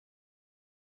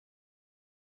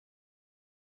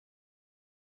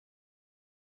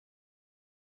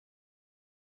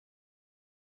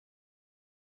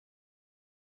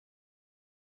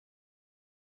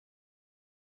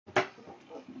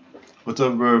What's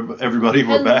up, everybody?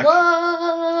 We're back.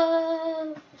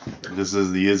 Hello. This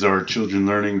is the Is Our Children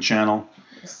Learning channel.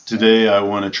 Today I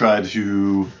want to try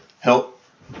to help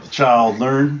the child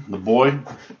learn, the boy.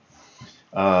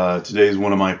 Today is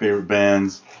one of my favorite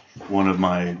bands,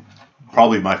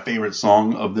 probably my favorite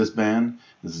song of this band.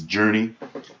 This is Journey.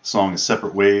 The song is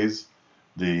Separateways.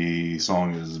 The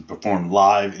song is performed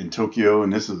live in Tokyo,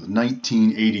 and this is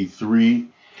 1983.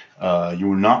 You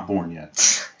were not born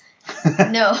yet.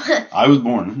 No. I was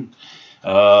born.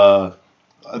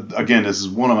 Again, this is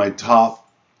one of my top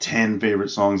 10 favorite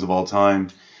songs of all time.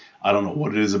 I don't know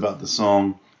what it is about the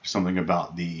song. There's something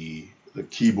about the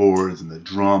keyboards and the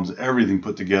drums, everything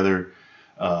put together.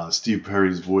 Steve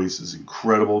Perry's voice is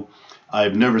incredible.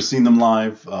 I've never seen them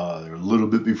live. They're a little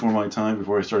bit before my time,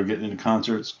 before I started getting into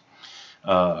concerts.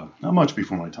 Not much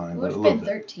before my time, but a little bit.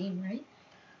 13, right?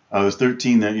 I was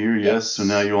 13 that year, yes. So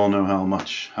now you all know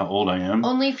how old I am.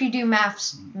 Only if you do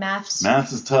maths.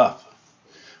 Maths is tough.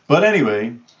 But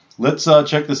anyway, let's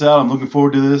check this out. I'm looking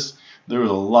forward to this. There was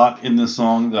a lot in this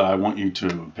song that I want you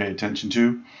to pay attention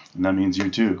to, and that means you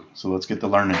too. So let's get to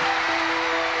learning.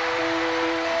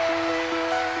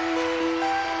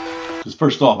 Just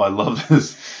first off, I love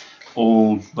this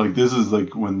old, this is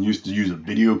like when you used to use a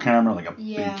video camera, like a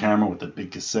big camera with a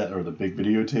big cassette or the big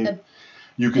videotape.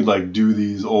 You could do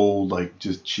these old,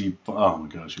 just cheap, oh my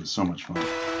gosh, it was so much fun. It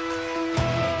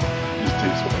just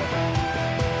takes forever.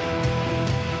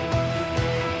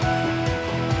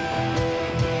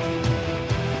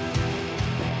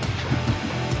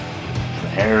 The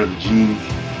hair, the jeans,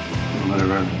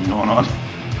 whatever, everything going on.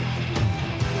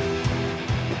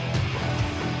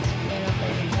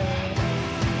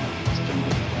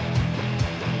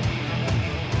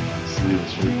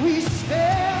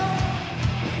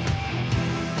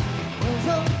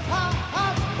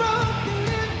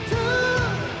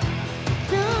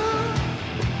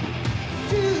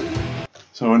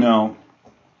 So now,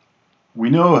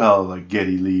 we know how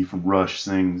Geddy Lee from Rush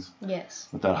sings. Yes.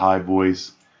 With that high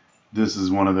voice. This is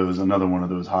another one of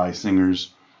those high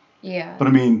singers. Yeah. But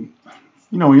I mean,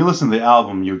 when you listen to the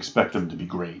album, you expect them to be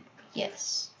great.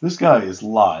 Yes. This guy is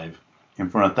live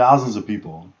in front of thousands of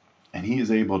people, and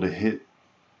he's able to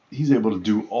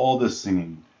do all this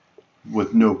singing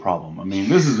with no problem. I mean,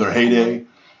 this is their heyday.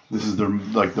 This is their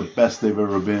the best they've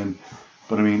ever been.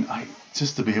 But I mean,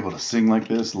 just to be able to sing like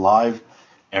this live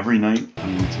every night, I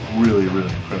mean, it's really, really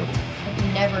incredible.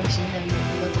 I've never seen them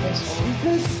look this old.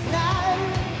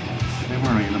 They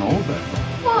weren't even old back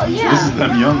then. Well, yeah. This is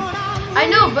them young. I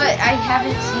know, but I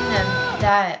haven't seen them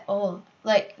that old,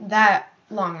 that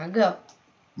long ago.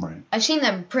 Right. I've seen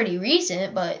them pretty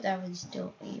recent, but that was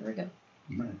still a year ago.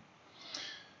 Right.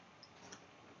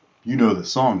 You know the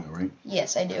song, though, right?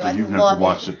 Yes, I do. But you've never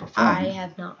watched it perform. I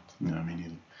have not. No, me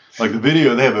neither. The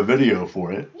video, they have a video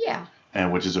for it. Yeah.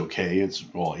 And which is okay. It's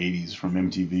all 80s from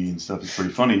MTV and stuff. It's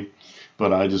pretty funny.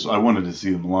 But I wanted to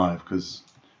see them live because,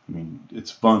 I mean,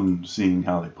 it's fun seeing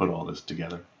how they put all this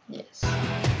together. Yes.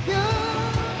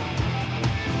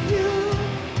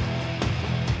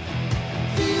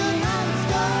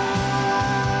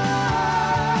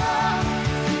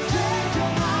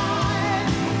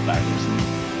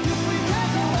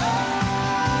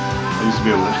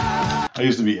 I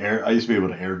used to be able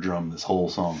to air drum this whole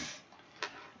song.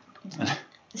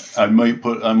 I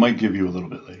might give you a little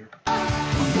bit later on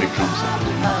big drum sound.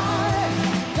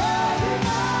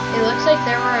 It looks like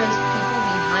there were people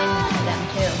behind them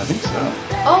too. I think so.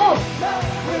 Oh!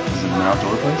 Is it an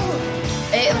outdoor place?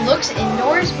 It looks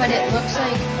indoors, but it looks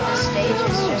like the stage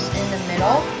is just in the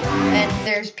middle, and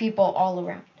there's people all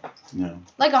around. Yeah.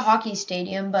 Like a hockey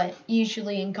stadium, but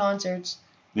usually in concerts,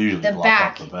 they usually the block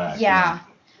back. off the back. Yeah.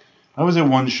 I was at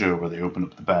one show where they opened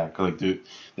up the back.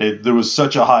 There was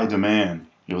such a high demand.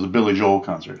 It was a Billy Joel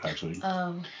concert, actually.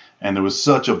 Oh. And there was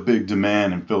such a big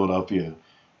demand in Philadelphia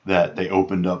that they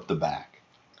opened up the back.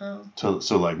 Oh.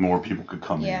 So more people could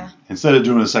come in. Instead of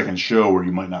doing a second show where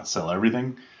you might not sell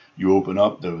everything, you open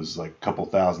up those couple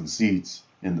thousand seats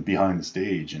behind the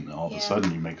stage, and all of a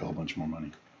sudden you make a whole bunch more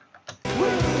money. Are they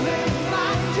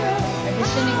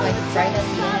sitting right at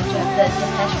the edge of the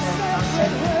Depeche Mode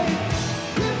concert?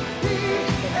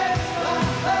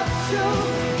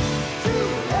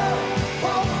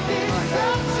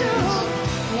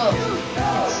 Whoa,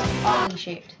 it's oddly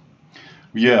shaped.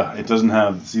 Yeah, it doesn't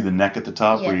have, see the neck at the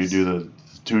top where you do the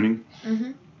tuning?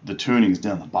 Mm-hmm. The tuning's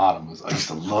down the bottom. I used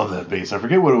to love that bass. I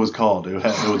forget what it was called. It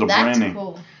was a brand name.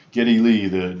 Cool. Geddy Lee,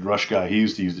 the Rush guy, he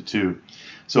used to use it too.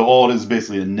 So all it is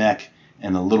basically a neck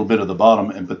and a little bit of the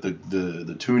bottom, but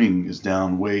the tuning is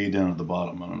down, way down at the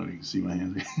bottom. I don't know if you can see my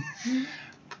hands.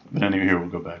 But anyway, here, we'll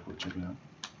go back. We'll check it out.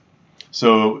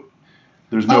 So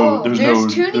There's tuning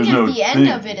there's at no the end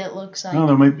thing. of it. It looks like. No,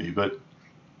 there might be, but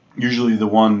usually the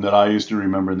one that I used to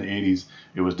remember in the 80s,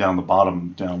 it was down the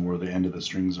bottom, down where the end of the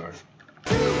strings are.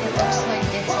 It looks like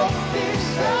it's like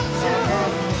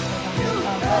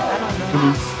I don't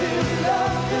know.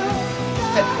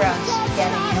 Good for us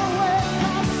getting it.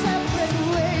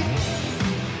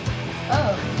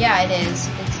 Oh, yeah, it is.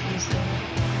 It's easy.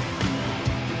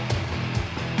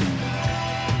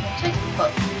 Looks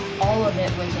like all of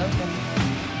it was open.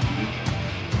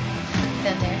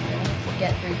 Then there, we'll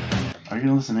get through. Are you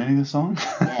gonna listen to any of this song?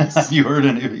 Yes. Have you heard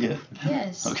any of it yet?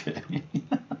 Yes. Okay.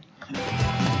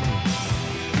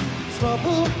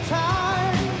 Troubled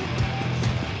time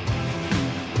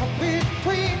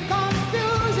between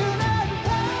confusion and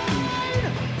pain.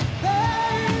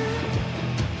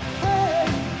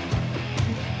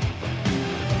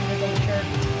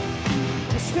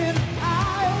 Distant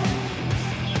eyes,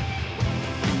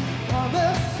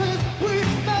 promises we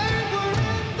made were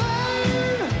in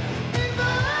vain.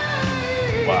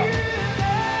 Wow.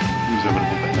 He was able to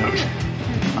hit that note.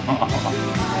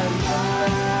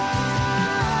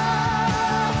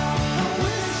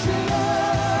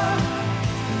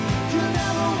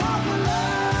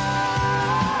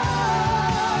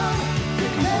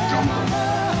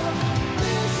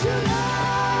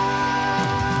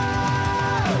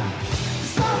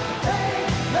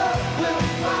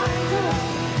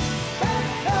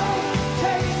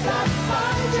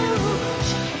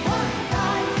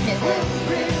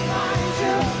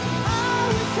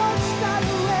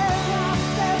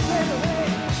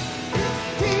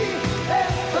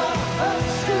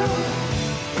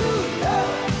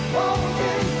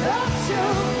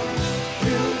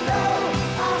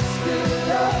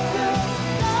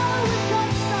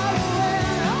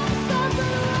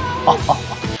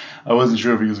 I wasn't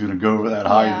sure if he was going to go over that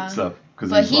high and stuff.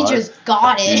 But he just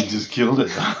got it. He just killed it.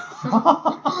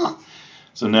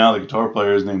 So now the guitar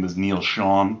player's name is Neil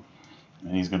Sean,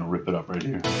 and he's going to rip it up right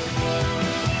here.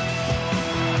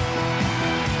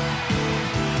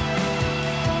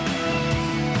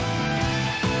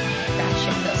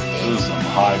 This is some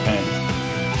high pants.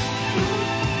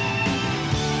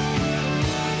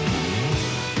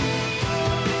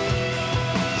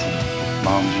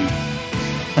 Mom jeans.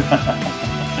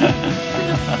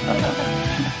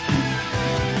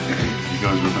 He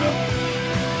goes ripping up.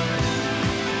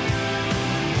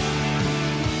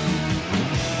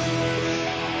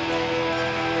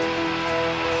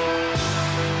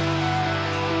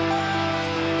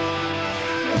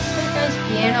 This guy's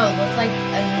piano looked like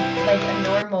a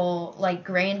normal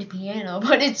grand piano,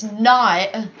 but it's not.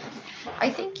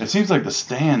 I think it seems like the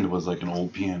stand was like an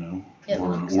old piano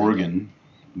or an organ. Like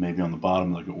maybe on the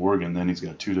bottom like an organ, then he's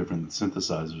got two different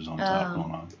synthesizers on top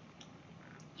going on.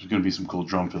 There's going to be some cool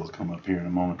drum fills coming up here in a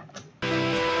moment.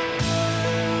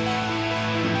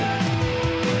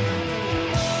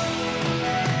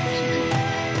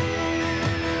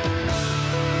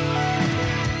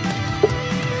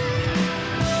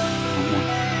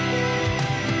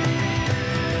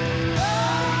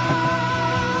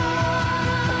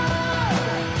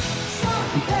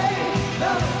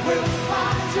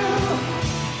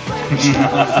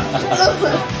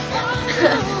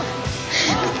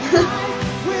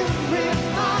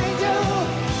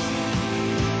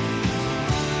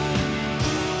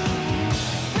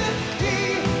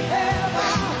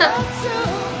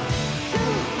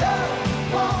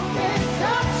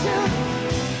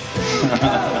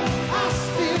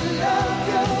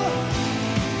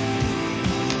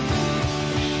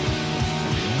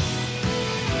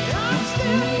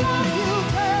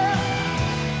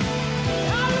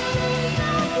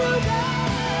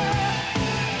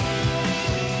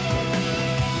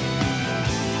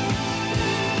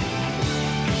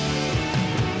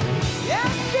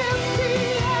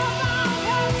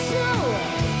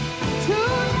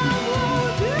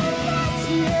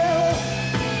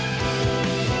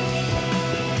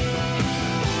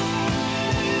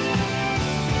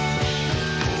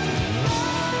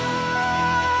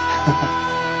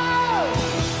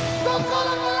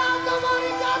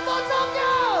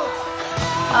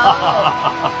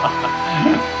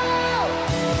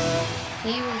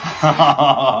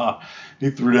 He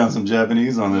threw down some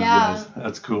Japanese on those guys.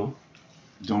 That's cool.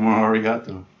 Don't know how he got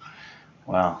though.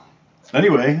 Wow.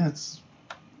 Anyway, that's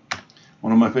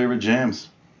one of my favorite jams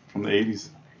from the 80s.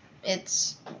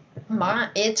 It's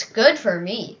good for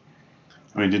me.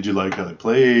 I mean, did you like how they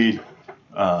played?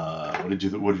 What did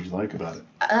you like about it?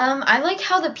 I like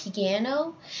how the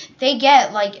piano, they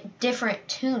get different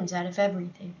tunes out of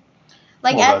everything.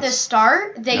 At the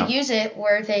start, they use it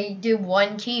where they do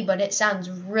one key, but it sounds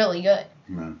really good.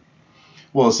 Yeah.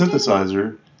 Well, a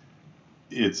synthesizer,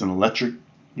 it's an electric,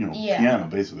 Yeah. piano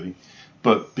basically.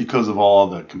 But because of all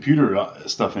the computer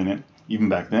stuff in it, even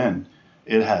back then,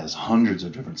 it has hundreds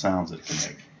of different sounds that it can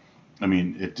make. I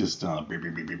mean, it just beep,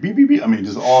 beep, beep, beep, beep, beep, beep. I mean,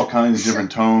 just all kinds of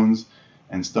different tones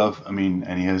and stuff. I mean,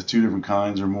 and he has 2 different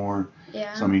kinds or more.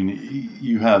 Yeah. So I mean,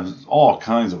 you have all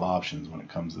kinds of options when it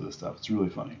comes to this stuff. It's really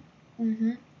funny.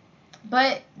 Mhm.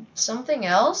 But something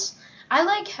else, I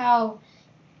like how.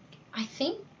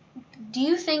 Do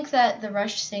you think that the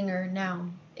Rush singer now,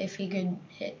 if he could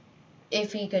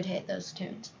hit those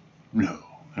tunes? No,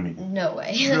 I mean, No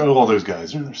way. all those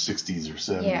guys are in their 60s or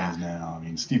 70s Yeah. now. I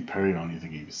mean, Steve Perry, I don't even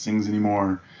think he sings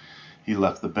anymore. He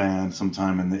left the band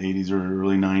sometime in the 80s or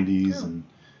early 90s, Oh. and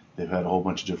they've had a whole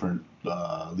bunch of different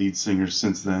lead singers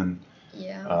since then.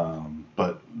 Yeah.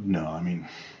 But no, I mean,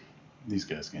 these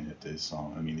guys can't hit this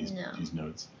song. I mean, these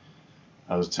notes.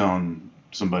 I was telling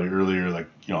somebody earlier, like,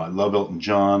 I love Elton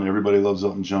John. Everybody loves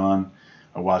Elton John.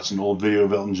 I watched an old video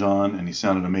of Elton John, and he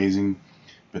sounded amazing.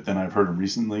 But then I've heard him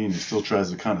recently, and he still tries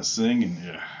to kind of sing,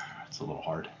 and it's a little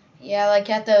hard. Yeah, like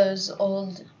at those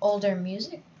older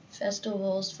music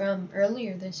festivals from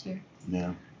earlier this year.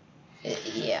 Yeah.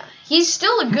 Yeah, he's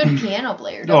still a good piano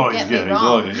player. Don't get me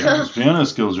wrong. His piano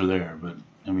skills are there, but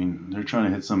I mean, they're trying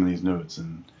to hit some of these notes,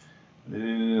 and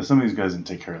some of these guys didn't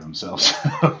take care of themselves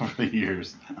over the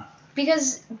years.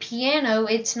 Because piano,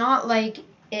 it's not like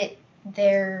it's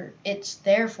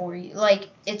there for you. Like,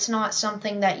 it's not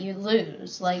something that you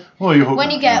lose. Like, well, you hope when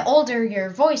not, you get older, your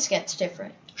voice gets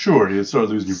different. Sure, you start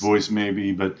losing your voice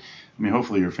maybe, but I mean,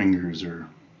 hopefully your fingers are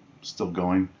still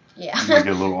going. Yeah. You might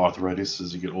get a little arthritis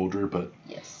as you get older, but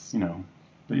Yes.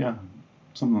 but yeah,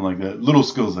 something like that. Little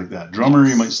skills like that. Drummer,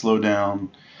 you might slow down,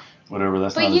 whatever.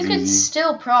 That's But not you as could easy.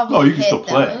 still probably you can hit still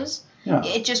play. those. Yeah.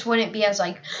 It just wouldn't be as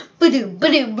like ba-doo,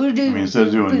 ba-doo, ba-doo. I mean, instead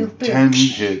of doing boo, boo. 10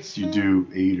 hits, you do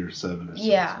 8 or 7 or 6.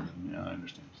 Yeah. Yeah, I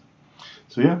understand.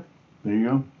 So yeah, there you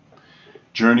go.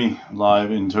 Journey live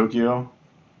in Tokyo.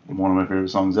 One of my favorite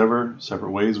songs ever.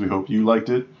 Separate Ways. We hope you liked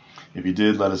it. If you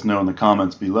did, let us know in the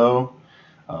comments below.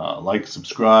 Like,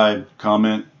 subscribe,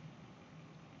 comment,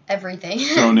 Everything.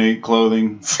 donate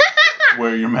clothing,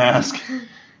 wear your mask,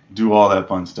 do all that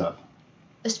fun stuff.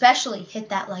 Especially hit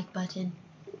that like button.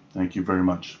 Thank you very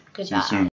much. See you Goodbye. soon.